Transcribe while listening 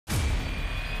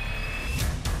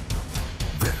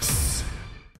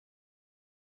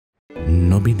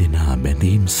නොබිඳෙනා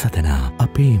බැඳීම් සතනා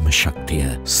අපේම ශක්තිය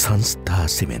සංස්ථා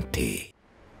සිමෙන්ති.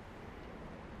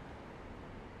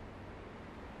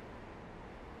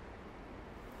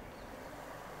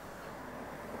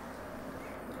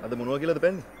 අද මොනවා කියලාද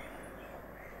පැන්නේ?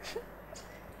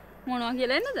 මොනවා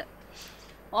කියලා එන්නද?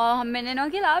 හම්බෙන්න එනවා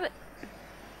කියලා ආවේ.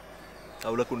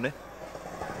 අවුලක් උන්නේ?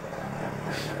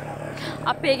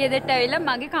 අපේ ගෙදරට ඇවිල්ලා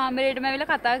මගේ කාමරේටම ඇවිල්ලා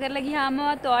කතා කරලා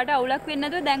ගියාමවත් ඔයාට අවුලක් වෙන්නේ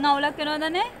නැතුව දැන් අවුලක් වෙනවද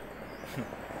නේ?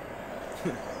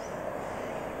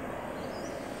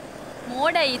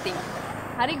 මෝඩයි ඉතින්.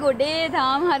 හරි ගොඩේ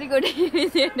තාම හරි ගොඩේ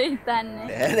විදියට හිතන්නේ.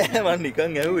 නෑ මං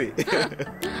නිකන් ඇහුවේ.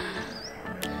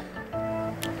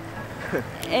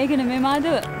 ඒක නෙමෙයි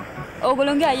මාදව.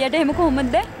 ඕගොල්ලෝගේ අයියට එහෙම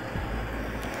කොහොමද?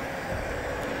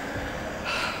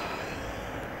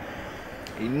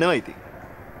 ඉන්නවා ඉතින්.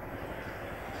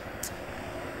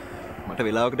 මට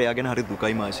වෙලාවකට එයා ගැන හරි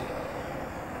දුකයි මාෂි.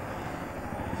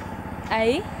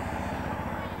 ඇයි?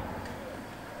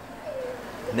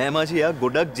 නෑ මාෂි එයා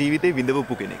ගොඩක් ජීවිතේ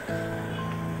විඳවපු කෙනෙක්.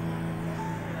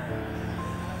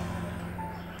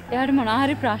 එයාට මොනවා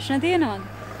හරි ප්‍රශ්න තියෙනවද?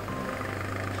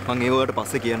 මං ඒවට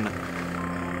පස්සේ කියන්නම්.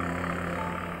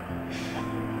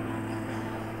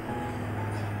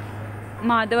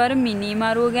 මාදවර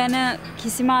මිනිමරුව ගැන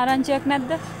කිසිම ආරංචියක්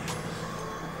නැද්ද?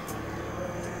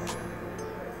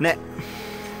 නෑ.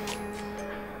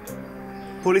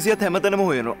 පොලිසියත් හැමතැනම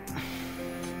හොයනවා.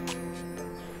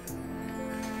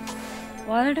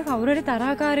 ඔයාලට කවුරු හරි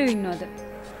තරහකාරයෝ ඉන්නවද?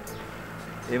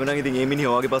 එවනම් ඉතින් මේ මිනිහ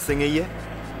ඔයාගේ පස්සෙන් එయ్యේ.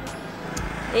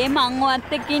 ඒ මං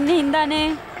ඔයත් එක්ක ඉන්නේ හින්දානේ.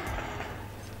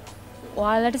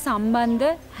 ඔයාලට සම්බන්ධ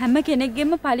හැම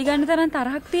කෙනෙක්ගෙම පරිගන්න තරම්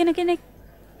තරහක් තියෙන කෙනෙක්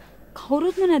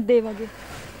කවුරුත්ම නැද්ද ඒ වගේ?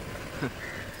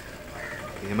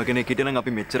 එහෙම කෙනෙක් හිටියනම්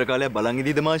අපි මෙච්චර කාලයක් බලන්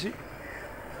ඉදීද මාෂි?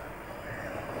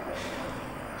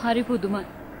 හරි පුදුමයි.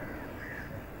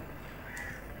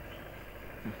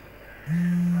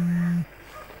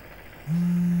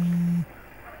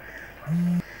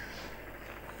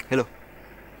 Hello.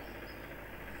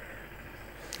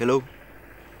 Hello.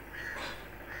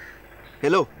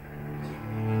 Hello.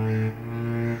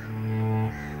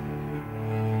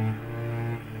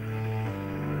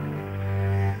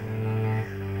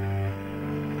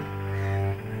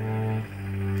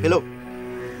 Hello.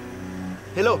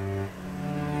 Hello.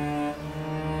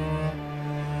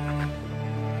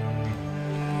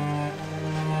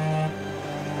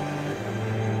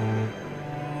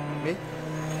 මේ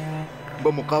ඔබ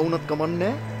මොකා වුණත්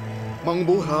කමන්නේ මං ඔබව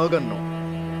හොයාගන්නවා.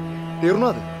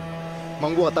 තේරුණාද?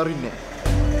 මං ඔබව අතාරින්නේ නැහැ.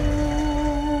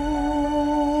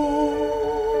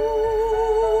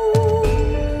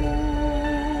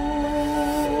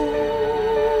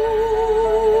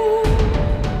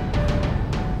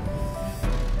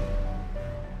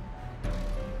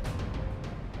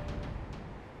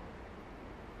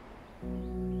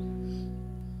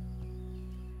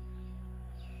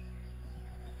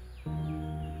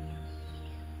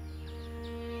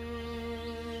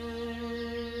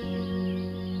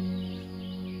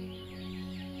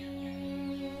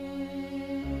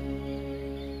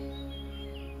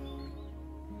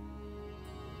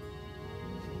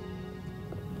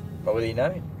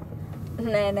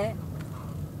 නෑ නෑ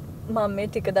මම මේ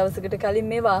ටික දවසකට කලින්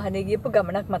මේ වාහනේ ගියපු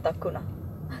ගමනක් මතක් වුණා.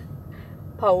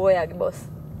 පව් ඔයාගේ බොස්.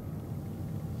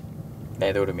 නෑ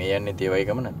ඒකට මේ යන්නේ තේවයි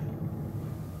ගමනක්ද?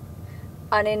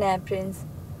 අනේ නෑ ප්‍රින්ස්.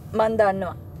 මන්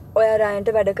දන්නවා. ඔයා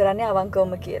රයන්ට වැඩ කරන්නේ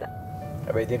අවංකවම කියලා.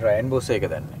 හැබැයි ඉතින් රයන් බොස් එක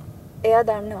දන්නේ. එයා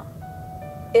දන්නවා.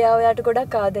 එයා ඔයාට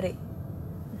ගොඩක් ආදරෙයි.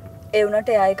 ඒ වුණාට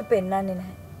එයා එක පෙන්වන්නේ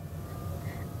නැහැ.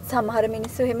 සමහර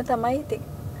මිනිස්සු එහෙම තමයි ඉතින්.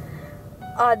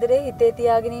 ආදරේ හිතේ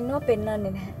තියාගෙන ඉන්නවා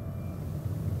පෙන්වන්නේ නැහැ.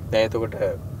 දැන් එතකොට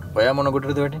ඔයා මොන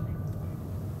කොටටද වැටෙන්නේ?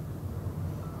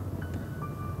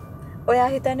 ඔයා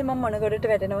හිතන්නේ මම මොන කොටට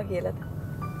වැටෙනවා කියලාද?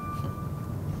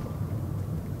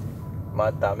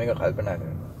 මාත් තාම මේක කල්පනා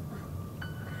කරනවා.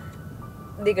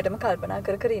 දිගටම කල්පනා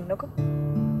කර කර ඉන්නකෝ.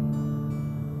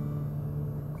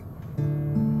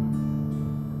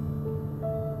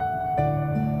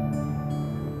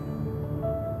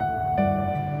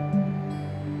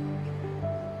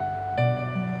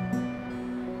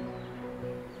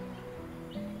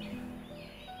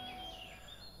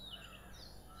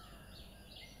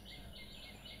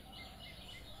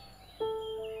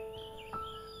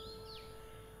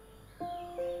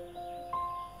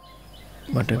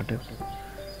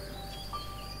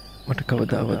 මට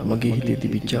කවදාවත් මගේ හිතේ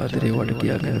තිබිච්ච ආදරේ වට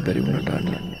කියාගන්න බැරි වුණාට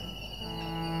අන්න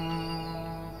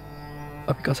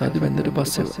අපි කසාද බැන්දට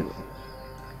පස්සේ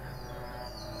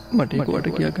මට ඒක වට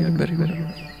කියාගන්න බැරි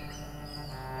වුණා.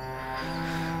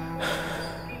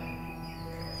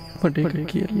 මට ඒක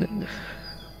කියන්න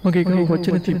මගේ ගාව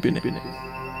වචන තිබෙන්නේ.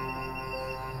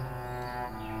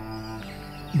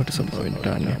 මට සමාව වෙන්න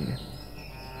ටානේ.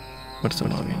 මට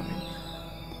සමාව වෙන්න.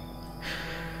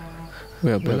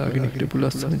 ඔය බලාගෙන හිටපු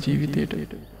ලස්සන ජීවිතේට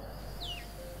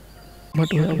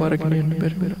මට ඔය වරගෙන යන්න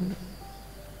බැරි වෙනවා.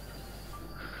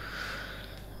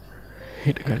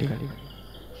 හිට කලින්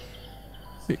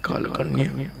මේ කාලකන්ණිය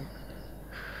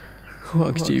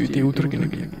ඔයාගේ ජීවිතේ උතුරගෙන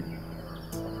ගියා.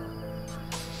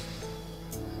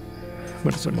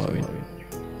 මට සමාව වෙන්න.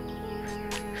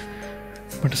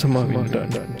 මට සමාව වෙන්න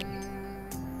ටානේ.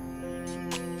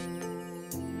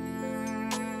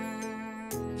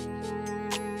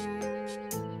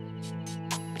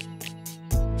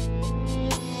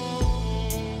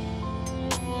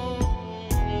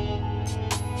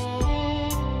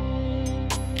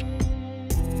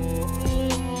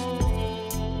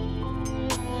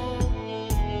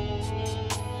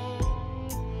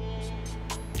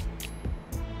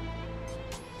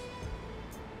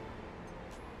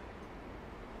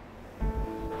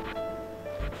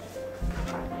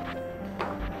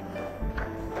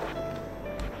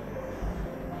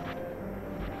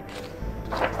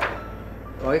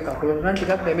 ඔය කකුල නම්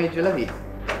ටිකක් ඩැමේජ් වෙලා තියෙනවා.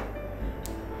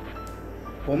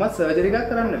 කොහොමද සර්ජරි එකක්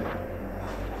කරන්න බෑ.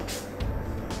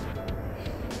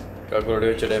 කකුලට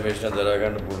වෙච්ච ඩැමේජ් එක දරා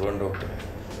ගන්න පුළුවන් ડોක්ටර්.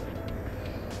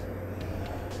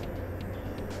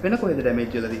 වෙන කොහෙද ඩැමේජ්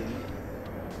වෙලා තියෙන්නේ?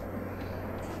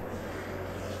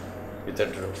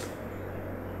 පිටට ડોක්ටර්.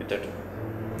 පිටට.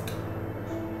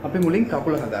 අපි මුලින්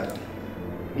කකුල හදාගමු.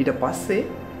 ඊට පස්සේ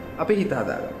අපි හිත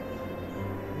හදාගමු.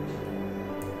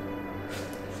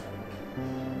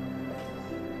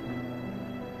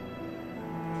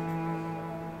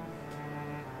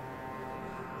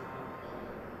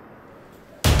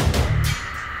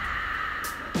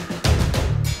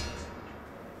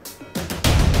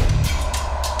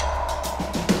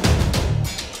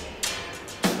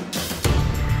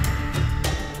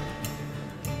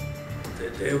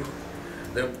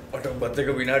 මට උඹත් එක්ක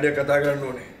විනාඩියක් කතා කරන්න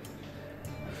ඕනේ.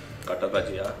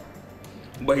 කටපැචියා.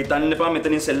 උඹ හිතන්න එපා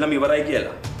මෙතනින් සෙල්ලම ඉවරයි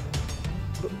කියලා.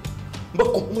 උඹ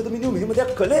කොහොමද මිනිහා මෙහෙම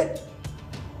දෙයක් කළේ?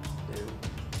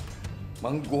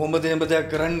 මං කොහොමද එහෙම දෙයක්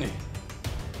කරන්නේ?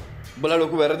 උඹලා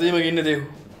ලොකු වැරදීමක ඉන්නේ දේව්.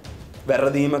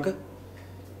 වැරදීමක?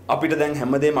 අපිට දැන්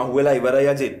හැමදේම අහුවෙලා ඉවරයි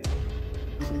අජිත්.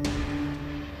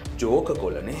 ජෝක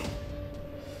කොලනේ.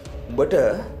 උඹට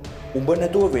උඹ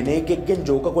නැතුව වෙන එකෙක්ගෙන්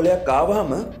ජෝක කොලයක්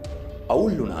ආවහම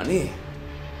අවුල් වුණානේ.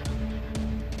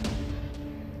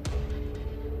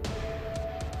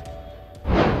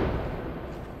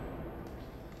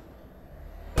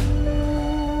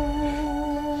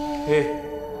 හේ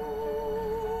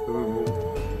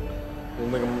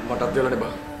උඹ මටත් දෙලනේ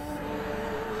බා.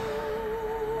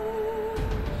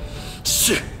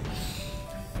 ෂේ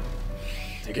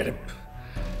ඒකනේ මටත්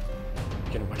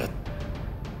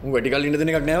උඹ වැඩි කල් ඉන්න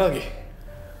දෙන එකක් නෑ වගේ.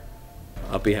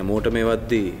 අපි හැමෝටම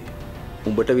එවද්දී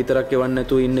උඹට විතරක් එවන්න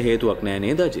නැතුව ඉන්න හේතුවක් නෑ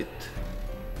නේද අජිත්?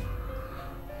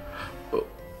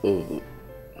 ඔව්.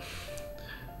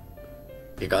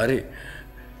 ඒක හරි.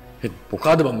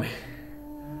 මොකද බම්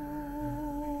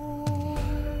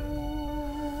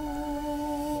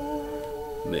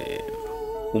මේ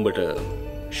උඹට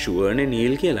ෂුවර්නේ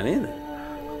නීල් කියලා නේද?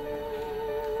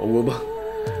 ඔව් බා.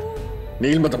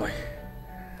 නීල්ම තමයි.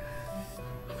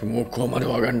 මොකක් කොහමද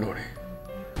වගන්න ඕනේ?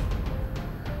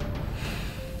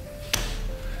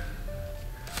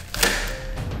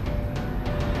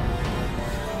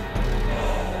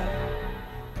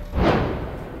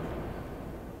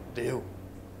 දේව්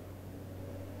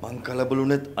මං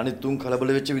කලබලුනෙත් අනිත් උන් කලබල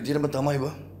වෙච්ච විදිහටම තමයි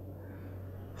බා.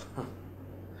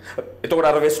 එතකොට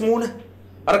අර වෙස්මූණ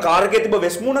අර කාර් එකේ තිබ්බ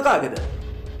වෙස්මූණ කාගේද?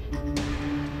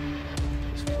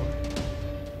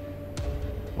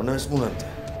 මොන වෙස්මූණක්ද?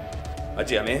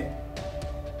 අජියා මේ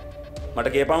මට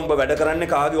කියපන් උඹ වැඩ කරන්නේ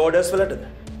කාගේ ඕඩර්ස් වලටද?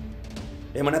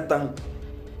 එහෙම නැත්නම්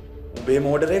උඹේ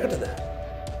ඕඩර් එකටද?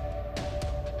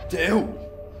 දේව්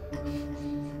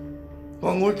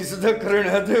මං ඔය කිසි දෙයක් කරේ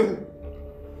නැහැ දේව්.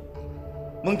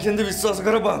 මං කියන්නේ විශ්වාස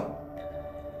කරපන්.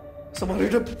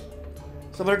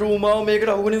 සමහරට උමාව මේකට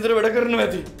අහුගෙන ඉඳලා වැඩ කරනවා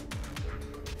ඇති.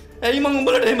 ඇයි මං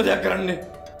උඹලට එහෙම දෙයක් කරන්නේ?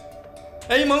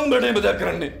 ඇයි මං උඹලට එහෙම දෙයක්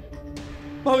කරන්නේ?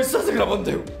 මම විශ්වාස කරපන්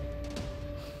දේව්.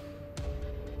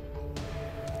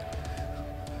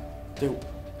 දේව්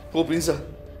කෝ ප්‍රින්සා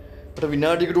මට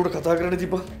විනාඩියකට උඩ කතා කරන්න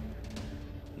තිබ්බා.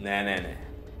 නෑ.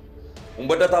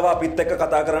 උඹට තව අපිත් එක්ක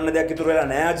කතා කරන්න දෙයක් ඉතුරු වෙලා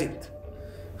නෑ අජිත්.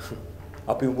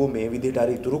 අපි උඹ මේ විදිහට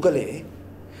හරි ඉතුරු කළේ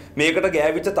මේකට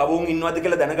ගෑවිච්ච තව උන් ඉන්නවද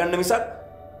කියලා දැනගන්න මිසක්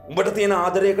උඹට තියෙන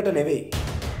ආදරයකට නෙවෙයි.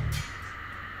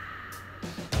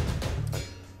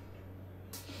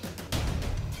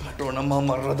 මට ඕනම් මම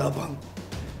මරලා දාපන්.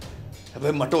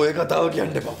 හැබැයි මට ඔය කතාව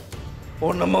කියන්න එපා.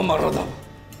 ඕනම් මම මරලා දාපන්.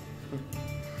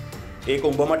 ඒක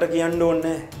උඹ මට කියන්න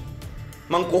ඕනේ නෑ.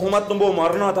 මං කොහොමත් උඹව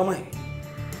මරනවා තමයි.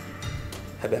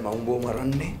 හැබැයි මම උඹව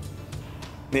මරන්නේ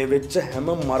මේ වෙච්ච හැම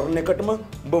මරණයකටම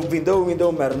උඹ විඳව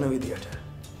මරණ විදියට.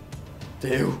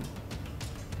 දේව්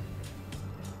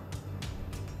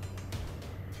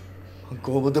මං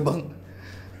කොහොමද බං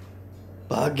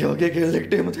භාග්‍ය වගේ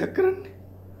කෙල්ලෙක්ට එහෙම දෙයක් කරන්නේ?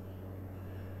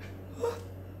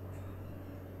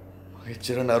 මං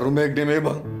එච්චර නරුමෙක් නෙමෙයි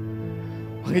බං.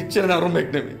 මං එච්චර නරුමෙක්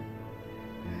නෙමෙයි.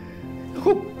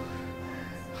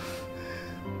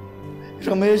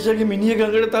 රමේෂගේ මිනිහ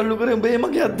ගඟට තල්ලු කරේ උඹ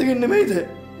මගේ අද්දගෙන නෙමෙයිද?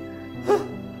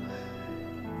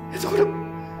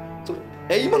 එතකොට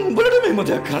ඇයි මං උඹලට මෙහෙම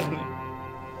දෙයක් කරන්නේ?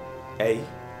 ඇයි?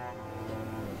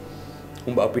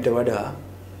 උඹ අපිට වඩා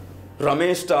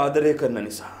රමේෂ්ට ආදරය කරන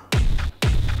නිසා.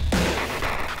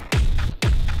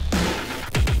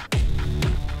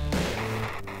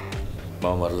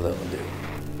 මම මරලා දාන්නේ.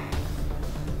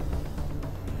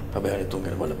 හැබැයි අනිත් උන්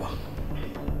ගැන බලපන්.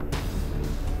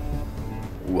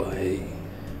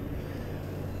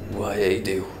 Why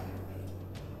දේව්?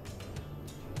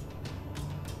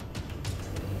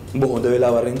 උඹ හොඳ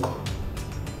වෙලා වරෙන්කෝ.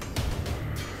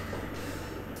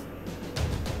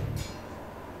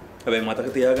 හැබැයි මතක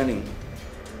තියාගනින්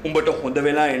උඹට හොඳ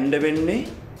වෙලා එන්න වෙන්නේ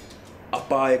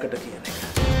අපායකට කියන එක.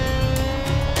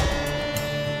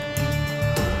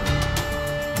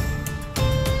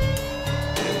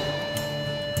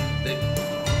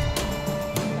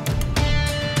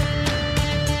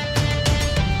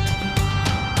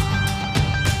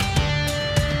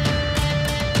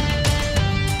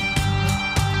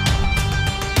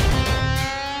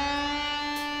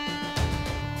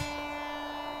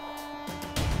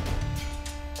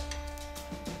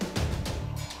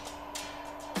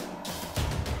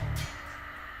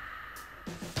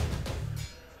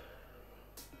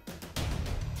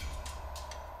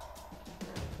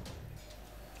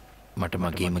 මට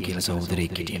මගේම කියලා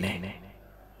සහෝදරයෙක් හිටියේ නෑ.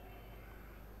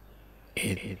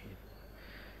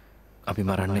 අපි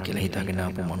මරන්න කියලා හිතාගෙන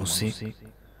ආපු මිනිස්සෙක්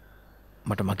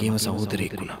මට මගේම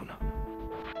සහෝදරයෙක් වුණා.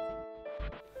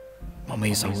 මම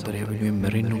ඒ සහෝදරයා වෙනුවෙන්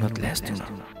මැරෙන්න උනත් ලෑස්ති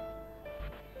වුණා.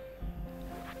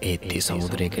 ඒත් ඒ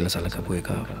සහෝදරයා කියලා සලකපු එක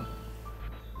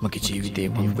මගේ ජීවිතේ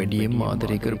මම වැඩියෙන්ම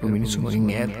ආදරය කරපු මිනිස්සු මගෙන්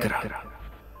ඈත් කරා.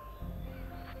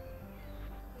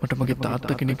 මට මගේ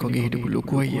තාත්තා කෙනෙක් වගේ හිටපු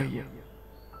ලොකු අයියා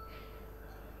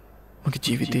මගේ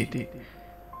ජීවිතේ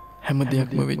හැම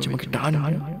දෙයක්ම වෙච්ච මගේ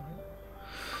ඩානහය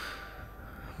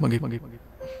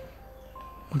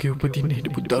මගේ උපදින්න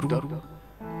හිටපු දරුවා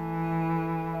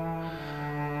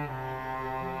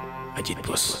අජිත්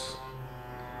බොස්.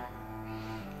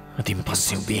 අතින්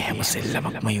පස්සේ උඹේ හැම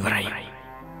සෙල්ලමක්ම ඉවරයි.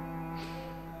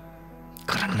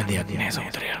 කරන්න දෙයක් නෑ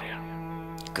සහෝදරයා.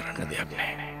 කරන්න දෙයක්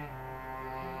නෑ.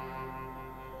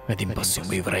 අතින් පස්සේ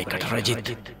උඹ ඉවරයි කට රජිත්.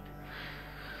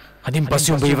 අදින්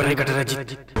පස්සේ උඹ ඉවරයි කට රජිත්.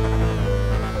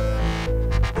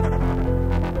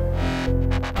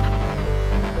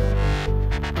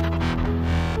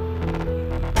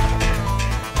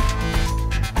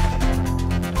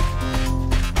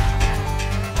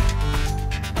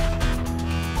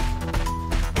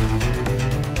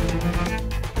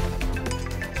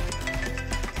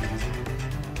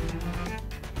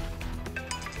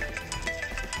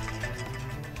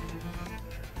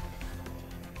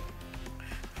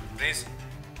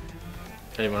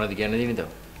 මොනවද කියන්න දෙන්නේ තව?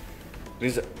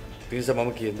 රිස මම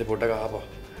කියන්නේ පොඩ්ඩක් අහපන්.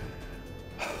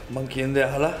 මං කියන්නේ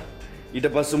අහලා ඊට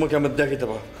පස්සේ උඹ කැමති දෙයක්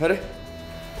හිතපන්. හරි?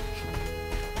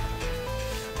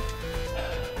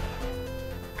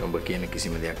 උඹ කියන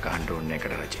කිසිම දෙයක් අහන්න ඕනේ නැහැ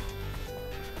කට රජේ.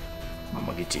 මම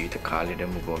මගේ ජීවිත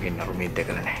කාලෙටම උඹගේ නරුමේ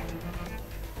දැකලා නැහැ.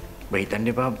 ඔබ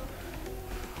හිතන්නේ බා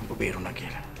ඔබ බේරුණා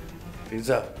කියලා.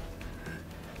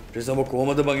 රිස ඔබ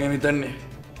කොහමද බං එහෙම හිතන්නේ?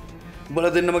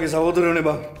 උඹලා දෙන්න මගේ සහෝදරයෝනේ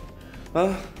බං.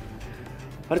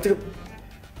 අනිත් එක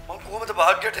මම කොහොමද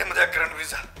භාග්‍යයට එහෙම දෙයක් කරන්න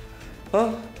විසා?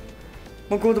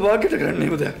 මම කොහොමද භාග්‍යයට කරන්නේ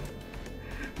එහෙම දෙයක්?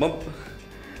 මම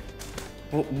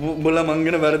උඹලා මං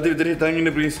ගැන වැරදි විදිහට හිතන්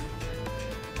ඉන්නේ ප්ලීස්.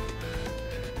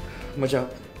 මචං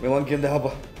මම කියන්නේ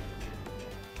අහපන්.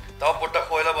 තව පොඩ්ඩක්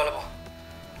හොයලා බලපන්.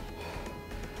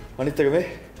 අනිත් එක මේ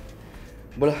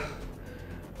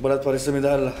උඹලා පරිස්සමෙන්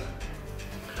දාලා.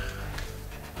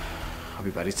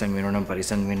 අපි පරිස්සම් වෙනවා නම්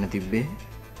පරිස්සම් වෙන්න තිබ්බේ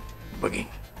බගින්.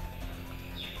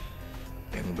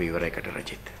 දැන් උඹ ඉවරයි කට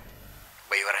රජිත්.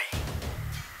 උඹ ඉවරයි.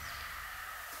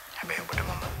 හැබැයි උඹට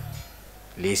මම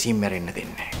ලේසියෙන් මැරෙන්න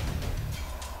දෙන්නේ නැහැ.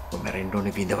 උඹ මැරෙන්න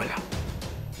ඕනේ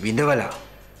විඳවලා.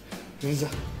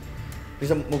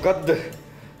 නිසා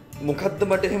මොකද්ද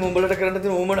මට එහෙම උඹලට කරන්න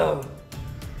තියෙන උමනාව?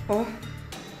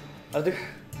 අද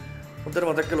හොඳට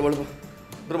මතක් කරලා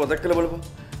බලපන්.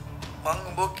 මං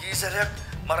උඹ කී සැරයක්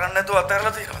මරන්න නැතුව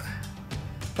අතහැරලා තියෙනවද?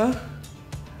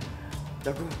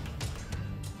 යකෝ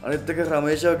අනිත් එක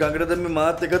රමේෂව ගඟට දැම්මේ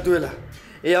මාත් එකතු වෙලා.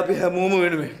 ඒ අපි හැමෝම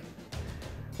වෙනුවෙන්.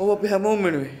 ඔව් අපි හැමෝම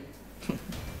වෙනුවෙන්.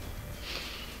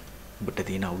 ඔබට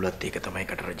තියෙන අවුලත් ඒක තමයි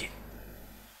කටරජි.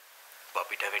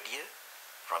 අපිට වැඩිය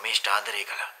රමේෂ්ට ආදරය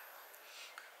කළා.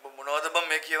 ඔබ මොනවද බං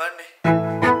මේ කියවන්නේ?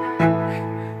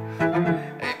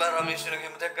 ඒ බං රමේෂ් වෙන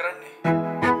කෙනෙක් මතක් කරන්නේ.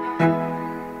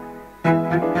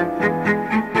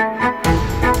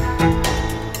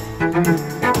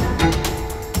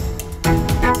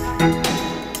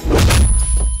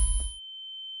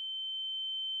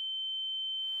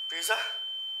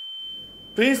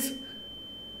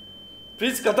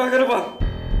 प्लीज कथा कर बा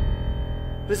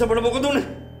प्लीज अपने मोको दूने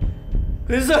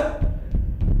प्लीज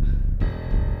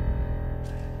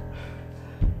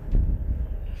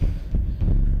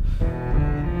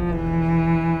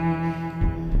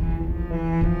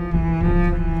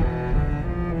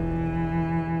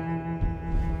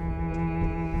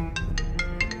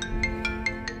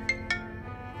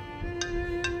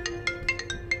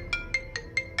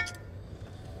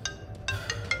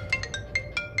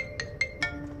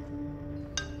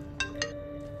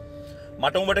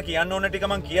මට උඹට කියන්න ඕන ටික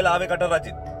මං කියලා ආවේ කට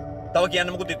රජිත්. තව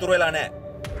කියන්න මොකුත් ඉතුරු වෙලා නැහැ.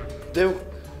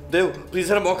 देव प्लीज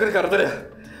सर මොකද කරදරය.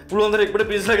 පුළුවන් දර එක්බඩ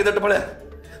ප්‍රින්ස්ලා ගෙදරට බලය.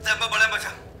 දැන් බලය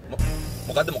මචං.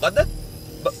 මොකද්ද?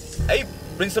 ඇයි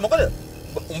ප්‍රින්ස් මොකද?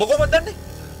 උඹ කොහොමද දන්නේ?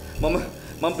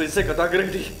 මම ප්‍රින්ස් එක්ක කතා කරගෙන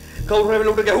හිටියේ. කවුරු හරි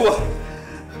වෙලකට ගැහුවා.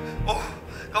 ඔව්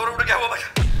කවුරුකට ගැහුවා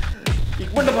මචං.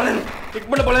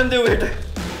 ඉක්මනට බලන්න දේව හෙට.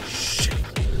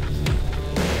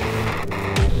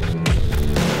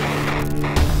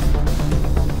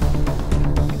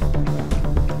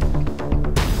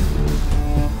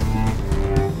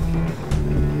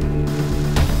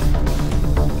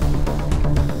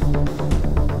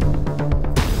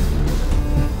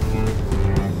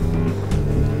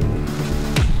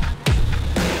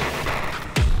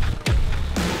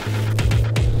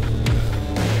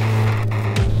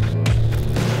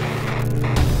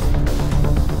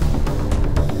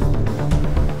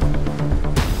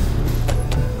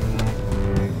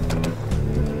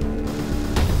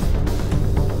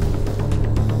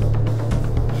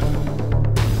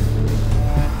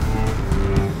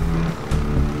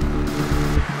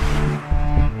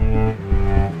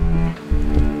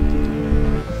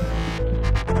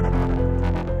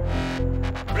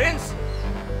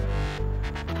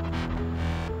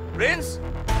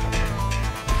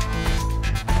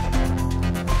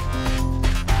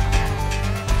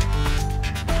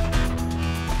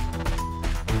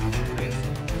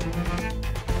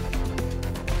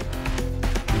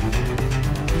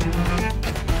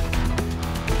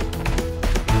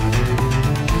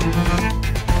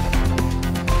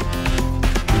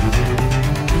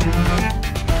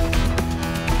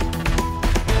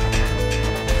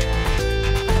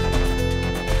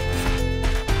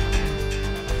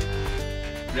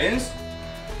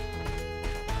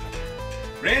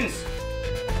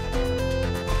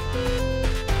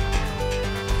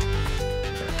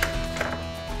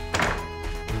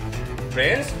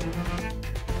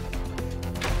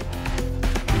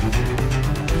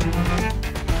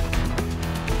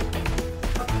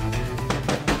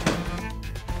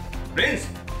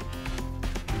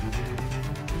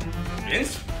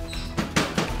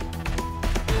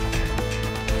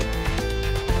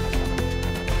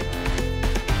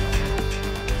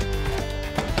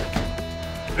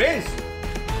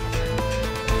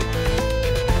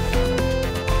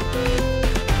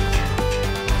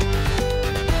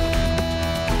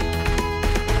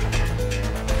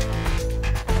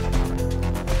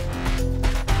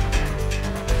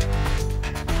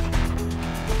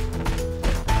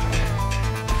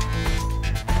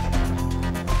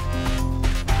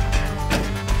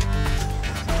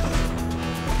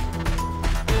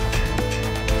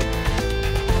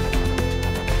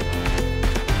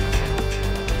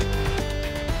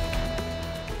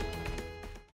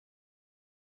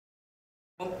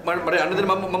 මට යන්න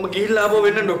දෙන්න මම ගිහිල්ලා ආපහු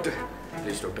වෙන්න ડોක්ටර්.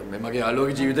 ප්ලීස් ડોක්ටර් මේ මගේ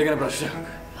යාළුවගේ ජීවිතය ගැන ප්‍රශ්නයක්.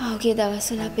 පහුගිය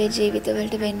දවස්වල අපේ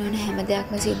ජීවිතවලට වෙන්න ඕන හැම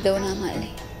දෙයක්ම සිද්ධ වුණා මල්ලි.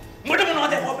 මට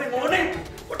මොනවද අපේ මොනේ?